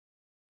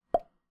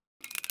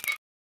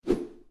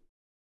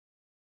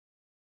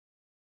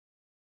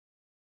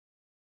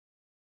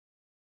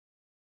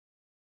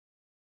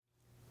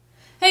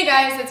Hey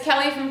guys, it's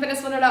Kelly from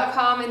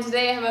fitnesswinner.com, and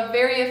today I have a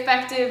very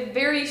effective,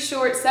 very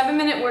short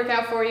 7-minute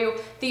workout for you.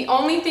 The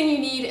only thing you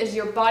need is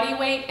your body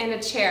weight and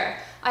a chair.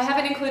 I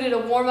haven't included a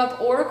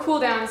warm-up or a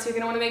cool-down, so you're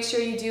going to want to make sure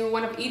you do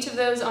one of each of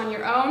those on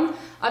your own.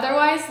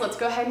 Otherwise, let's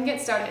go ahead and get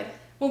started.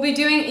 We'll be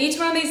doing each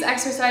one of these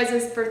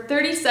exercises for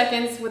 30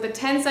 seconds with a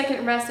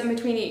 10-second rest in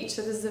between each,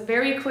 so this is a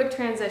very quick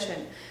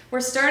transition.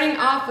 We're starting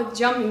off with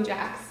jumping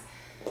jacks.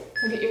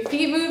 So get your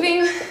feet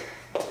moving.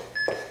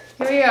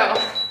 Here we go.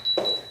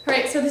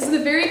 Alright, so this is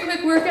a very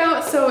quick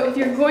workout, so if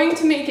you're going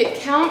to make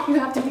it count, you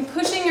have to be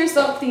pushing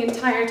yourself the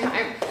entire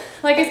time.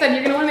 Like I said,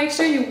 you're going to want to make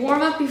sure you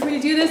warm up before you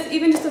do this.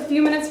 Even just a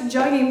few minutes of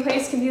jogging in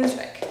place can do the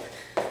trick.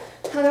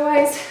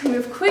 Otherwise,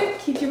 move quick,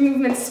 keep your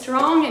movements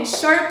strong and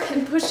sharp,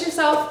 and push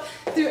yourself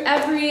through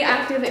every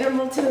active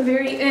interval to the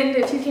very end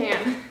if you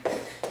can.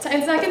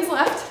 10 seconds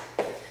left.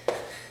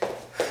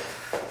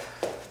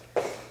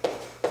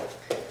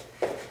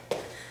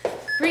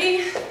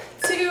 3,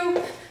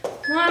 2,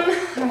 1.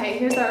 Alright,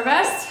 here's our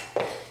rest.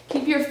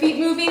 Keep your feet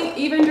moving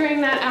even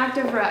during that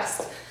active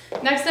rest.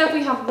 Next up,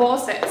 we have wall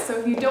sits. So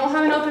if you don't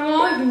have an open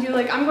wall, you can do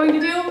like I'm going to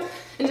do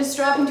and just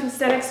drop into a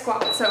static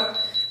squat. So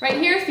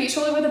right here, feet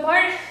shoulder width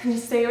apart, and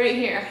just stay right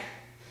here.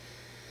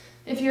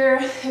 If you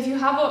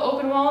have an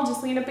open wall,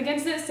 just lean up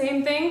against it,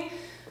 same thing.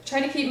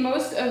 Try to keep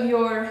most of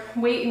your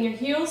weight in your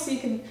heels so you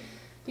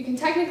can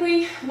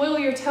technically wiggle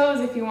your toes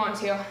if you want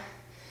to.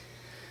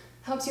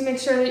 Helps you make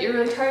sure that you're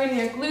really targeting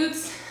your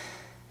glutes.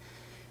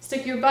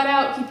 Stick your butt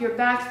out, keep your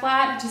back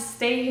flat, just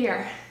stay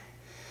here.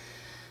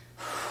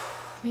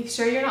 Make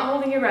sure you're not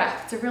holding your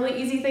breath. It's a really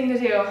easy thing to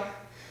do.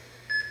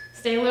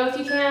 Stay low if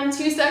you can,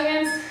 2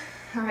 seconds.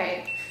 All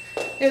right,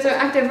 there's our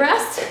active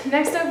rest.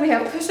 Next up, we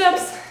have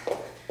push-ups.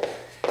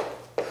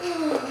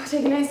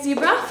 Take a nice deep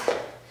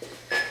breath.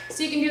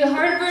 So you can do the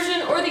hard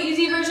version or the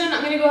easy version.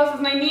 I'm gonna go off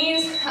of my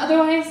knees.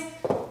 Otherwise,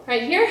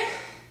 right here.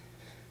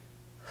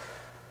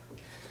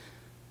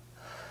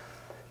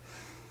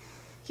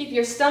 Keep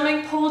your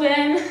stomach pulled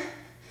in,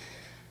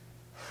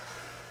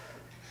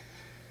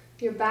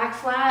 your back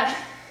flat.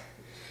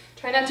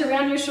 Try not to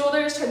round your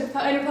shoulders, try to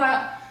find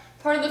a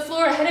part of the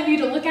floor ahead of you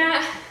to look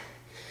at.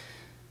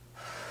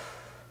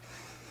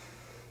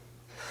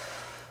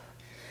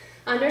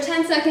 Under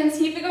 10 seconds,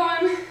 keep it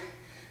going.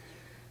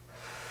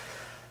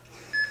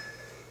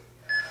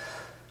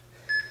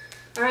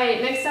 All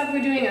right, next up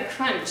we're doing a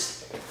crunch.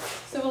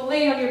 So we'll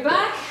lay on your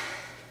back.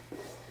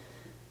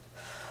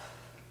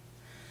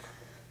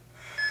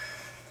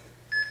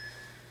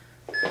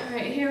 All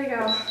right, here we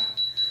go.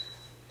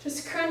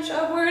 Just crunch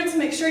upwards,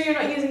 make sure you're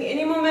not using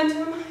any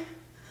momentum.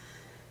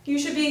 You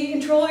should be in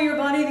control of your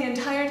body the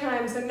entire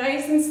time, so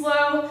nice and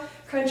slow,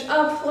 crunch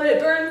up, let it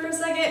burn for a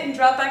second, and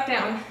drop back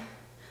down.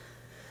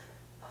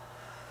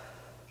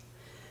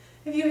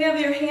 If you have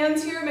your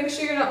hands here, make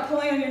sure you're not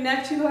pulling on your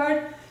neck too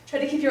hard. Try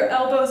to keep your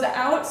elbows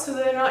out so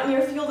they're not in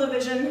your field of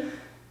vision.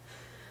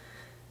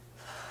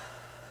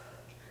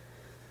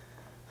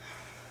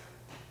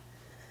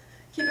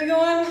 Keep it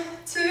going,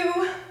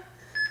 2.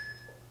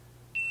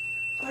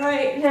 All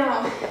right,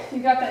 now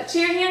you got that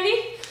chair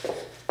handy.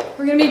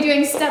 We're gonna be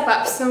doing step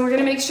ups, so we're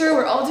gonna make sure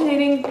we're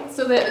alternating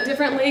so that a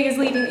different leg is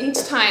leading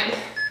each time.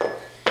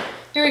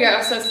 Here we go,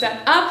 so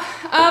step up,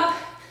 up,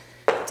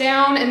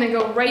 down, and then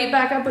go right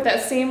back up with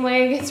that same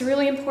leg. It's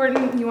really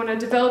important. You wanna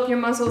develop your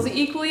muscles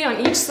equally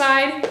on each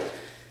side.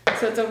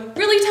 So it's a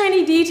really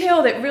tiny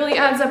detail that really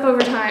adds up over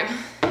time.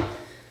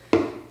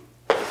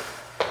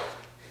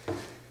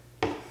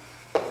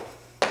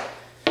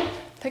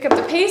 Pick up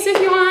the pace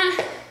if you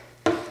want.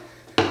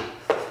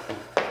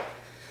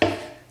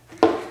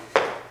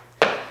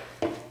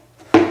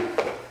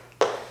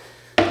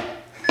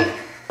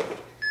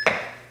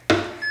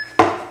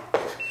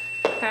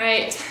 All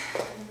right,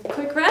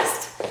 quick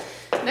rest.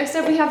 Next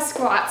up we have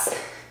squats.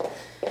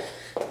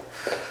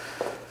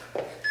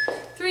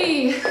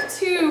 3,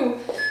 2,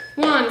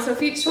 1. So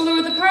feet shoulder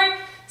width apart,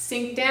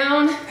 sink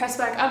down, press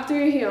back up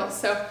through your heels.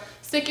 So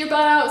stick your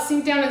butt out,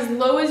 sink down as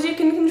low as you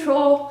can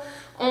control,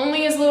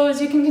 only as low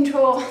as you can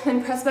control,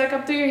 then press back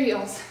up through your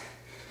heels.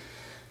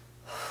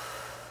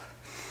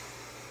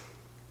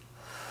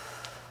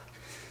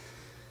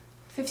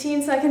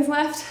 15 seconds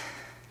left.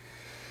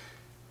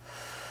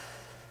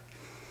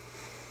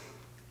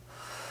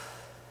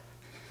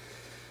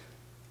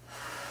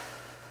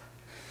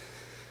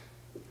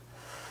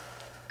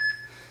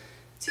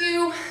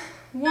 2,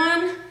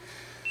 1.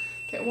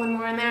 Get one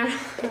more in there.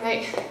 All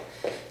right.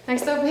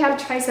 Next up, we have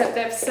tricep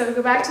dips. So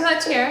go back to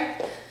that chair.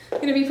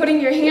 You're going to be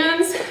putting your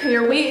hands,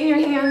 your weight in your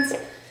hands.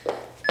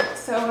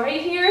 So right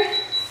here,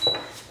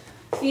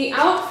 feet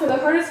out for the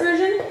hardest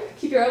version.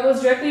 Keep your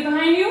elbows directly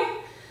behind you.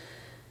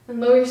 And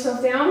lower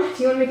yourself down. If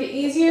you want to make it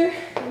easier,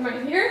 come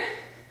right here.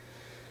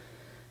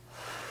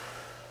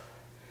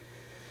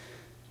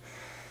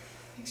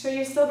 Make sure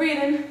you're still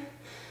breathing.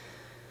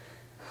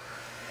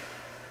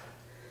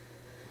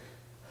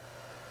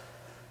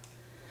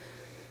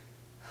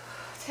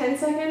 Ten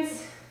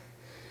seconds.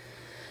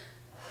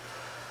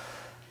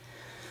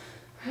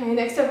 All right,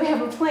 next up we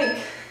have a plank.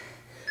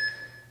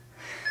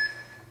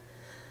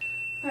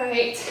 All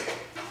right,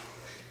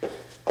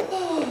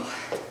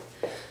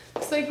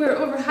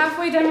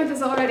 halfway done with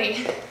this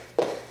already.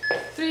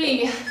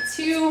 3,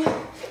 2, 1.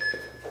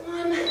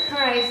 All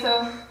right,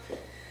 so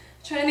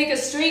try to make a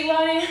straight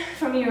line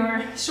from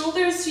your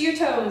shoulders to your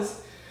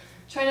toes.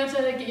 Try not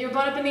to get your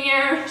butt up in the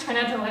air. Try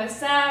not to let it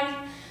sag.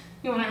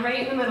 You want it right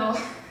in the middle.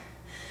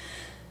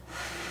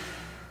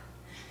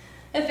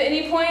 If at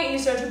any point you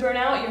start to burn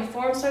out, your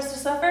form starts to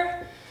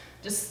suffer,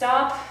 just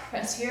stop,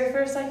 rest here for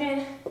a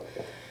second,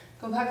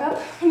 go back up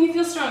when you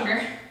feel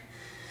stronger.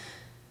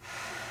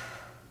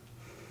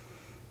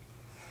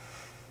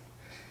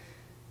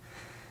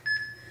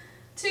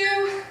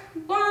 Two,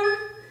 one.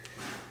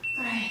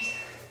 All right.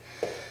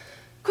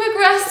 Quick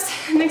rest.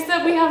 Next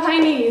up we have high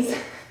knees.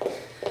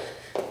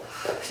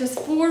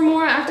 Just 4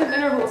 more active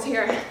intervals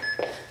here.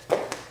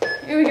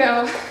 Here we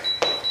go.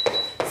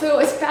 So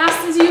as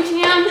fast as you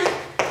can,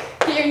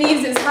 get your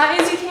knees as high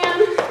as you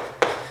can.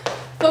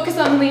 Focus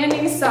on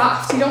landing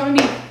soft. You want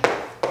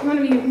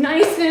to be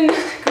nice and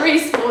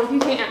graceful if you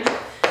can.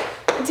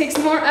 It takes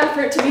more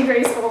effort to be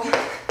graceful.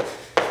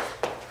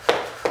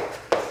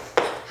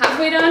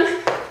 Halfway done.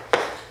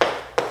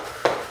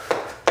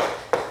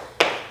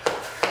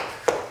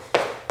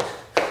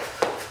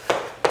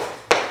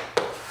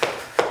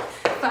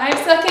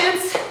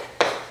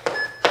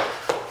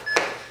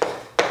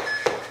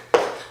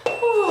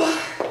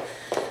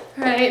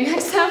 Alright,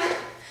 next up,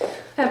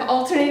 I have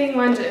alternating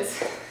lunges.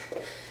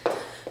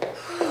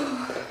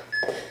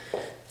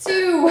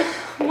 2,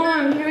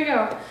 1, here we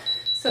go.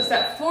 So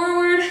step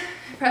forward,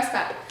 press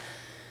back.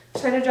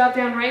 Try to drop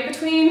down right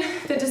between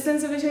the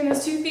distance in between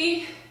those 2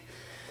 feet.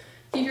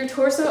 Keep your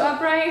torso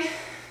upright.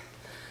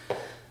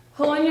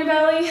 Pull in your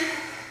belly.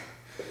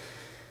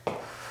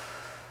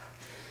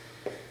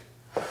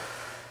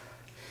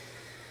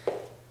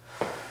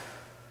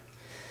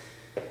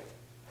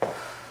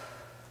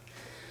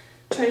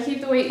 Try to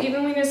keep the weight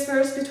evenly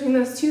dispersed between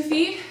those 2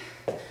 feet.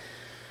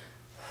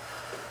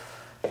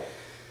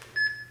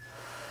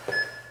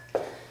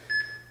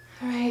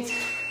 All right.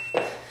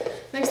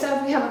 Next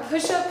up, we have a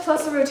push-up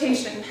plus a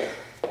rotation.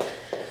 Go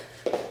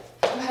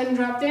ahead and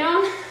drop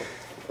down.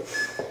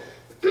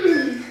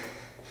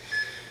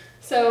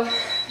 So,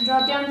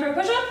 drop down for a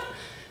push-up,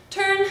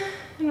 turn,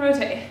 and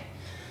rotate.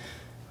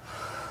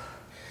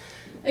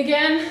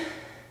 Again,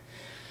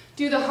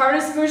 do the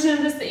hardest version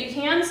of this that you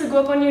can, so go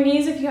up on your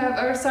knees if you have,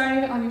 or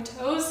sorry, on your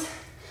toes,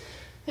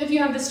 if you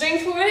have the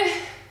strength for it.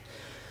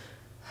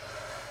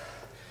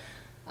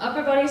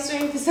 Upper body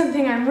strength is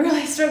something I'm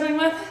really struggling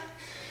with,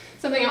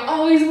 something I'm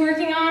always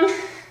working on.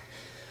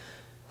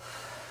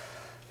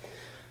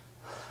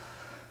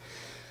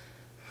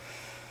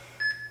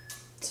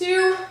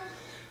 Two,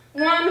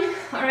 one,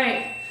 all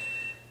right.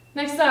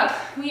 Next up,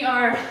 we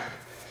are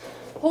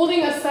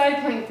holding a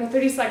side plank for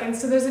 30 seconds.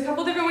 So there's a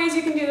couple different ways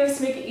you can do this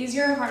to make it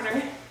easier or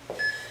harder.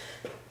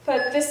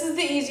 But this is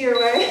the easier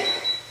way,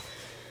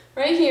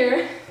 right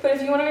here. But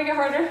if you want to make it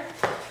harder,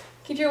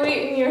 keep your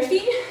weight in your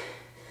feet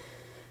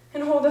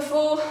and hold the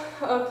full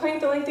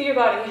plank the length of your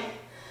body.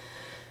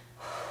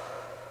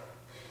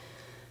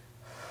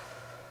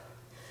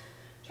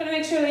 Try to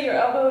make sure that your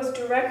elbow is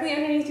directly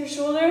underneath your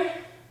shoulder.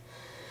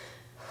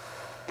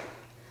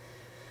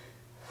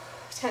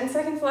 10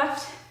 seconds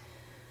left.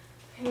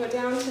 And go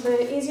down to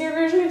the easier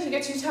version if you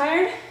get too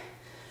tired.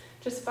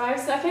 Just 5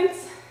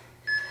 seconds.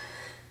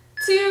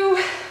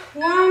 2,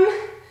 1. All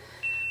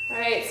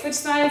right, switch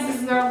sides.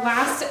 This is our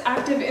last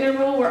active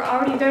interval. We're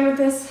already done with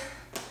this.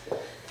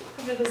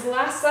 After this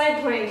last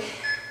side plank.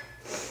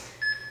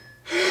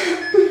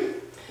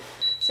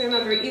 So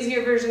remember,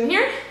 easier version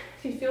here.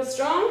 If you feel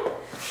strong,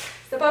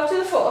 step up to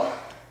the full.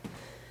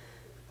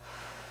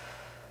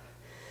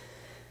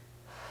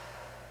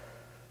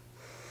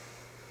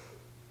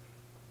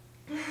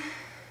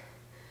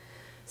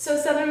 So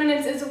 7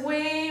 minutes is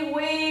way,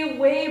 way,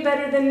 way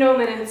better than no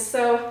minutes.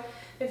 So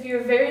if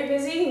you're very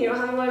busy and you don't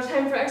have a lot of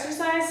time for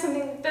exercise,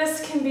 something like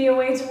this can be a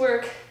way to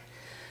work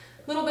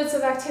little bits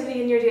of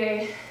activity in your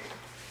day.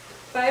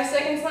 5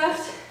 seconds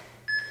left.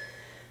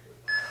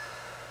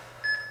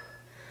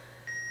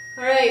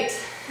 All right,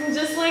 and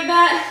just like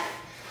that,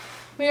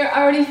 we are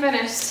already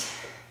finished.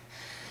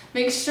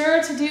 Make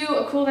sure to do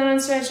a cool down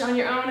stretch on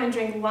your own and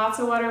drink lots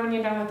of water when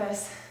you're done with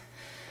this.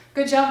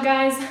 Good job,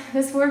 guys.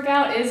 This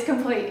workout is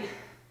complete.